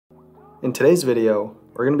In today's video,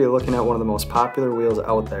 we're going to be looking at one of the most popular wheels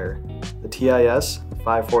out there, the TIS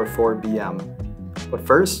 544BM. But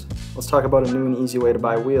first, let's talk about a new and easy way to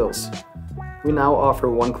buy wheels. We now offer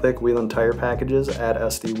one-click wheel and tire packages at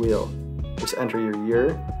SD Wheel. Just enter your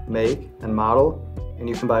year, make, and model, and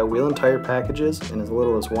you can buy wheel and tire packages in as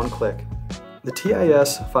little as one click. The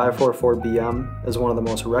TIS 544BM is one of the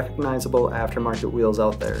most recognizable aftermarket wheels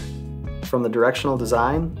out there. From the directional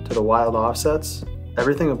design to the wild offsets,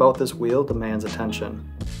 everything about this wheel demands attention.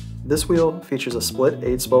 This wheel features a split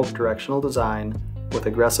 8-spoke directional design with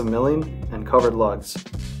aggressive milling and covered lugs.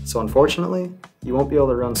 So unfortunately, you won't be able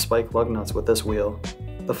to run spike lug nuts with this wheel.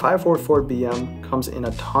 The 544BM comes in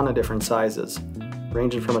a ton of different sizes,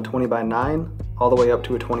 ranging from a 20x9 all the way up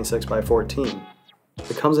to a 26x14.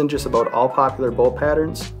 It comes in just about all popular bolt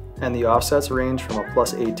patterns, and the offsets range from a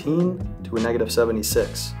 +18 to a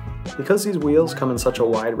 -76. Because these wheels come in such a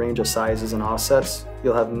wide range of sizes and offsets,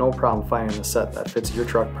 you'll have no problem finding a set that fits your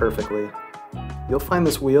truck perfectly. You'll find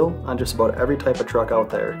this wheel on just about every type of truck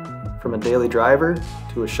out there. From a daily driver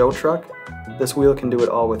to a show truck, this wheel can do it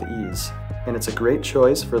all with ease. And it's a great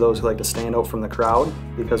choice for those who like to stand out from the crowd,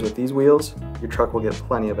 because with these wheels, your truck will get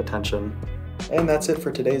plenty of attention. And that's it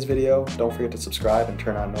for today's video. Don't forget to subscribe and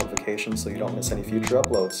turn on notifications so you don't miss any future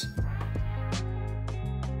uploads.